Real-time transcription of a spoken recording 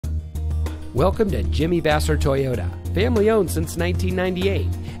Welcome to Jimmy Vasser Toyota, family owned since 1998.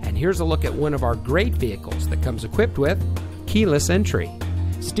 And here's a look at one of our great vehicles that comes equipped with keyless entry,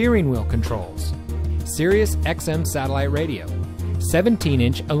 steering wheel controls, Sirius XM satellite radio,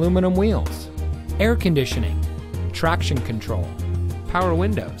 17-inch aluminum wheels, air conditioning, traction control, power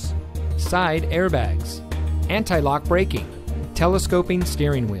windows, side airbags, anti-lock braking, telescoping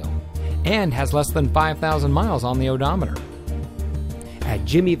steering wheel, and has less than 5,000 miles on the odometer. At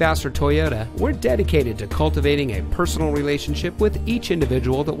Jimmy Vasser Toyota, we're dedicated to cultivating a personal relationship with each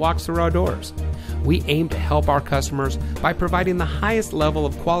individual that walks through our doors. We aim to help our customers by providing the highest level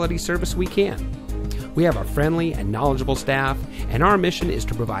of quality service we can. We have a friendly and knowledgeable staff, and our mission is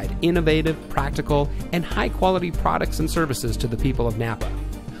to provide innovative, practical, and high-quality products and services to the people of Napa.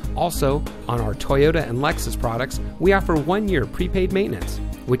 Also, on our Toyota and Lexus products, we offer 1-year prepaid maintenance,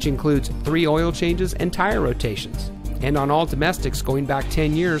 which includes 3 oil changes and tire rotations. And on all domestics going back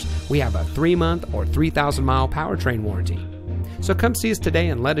 10 years, we have a 3-month or 3,000-mile powertrain warranty. So come see us today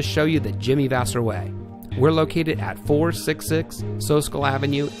and let us show you the Jimmy Vasser way. We're located at 466 Soscol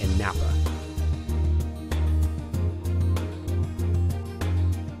Avenue in Napa.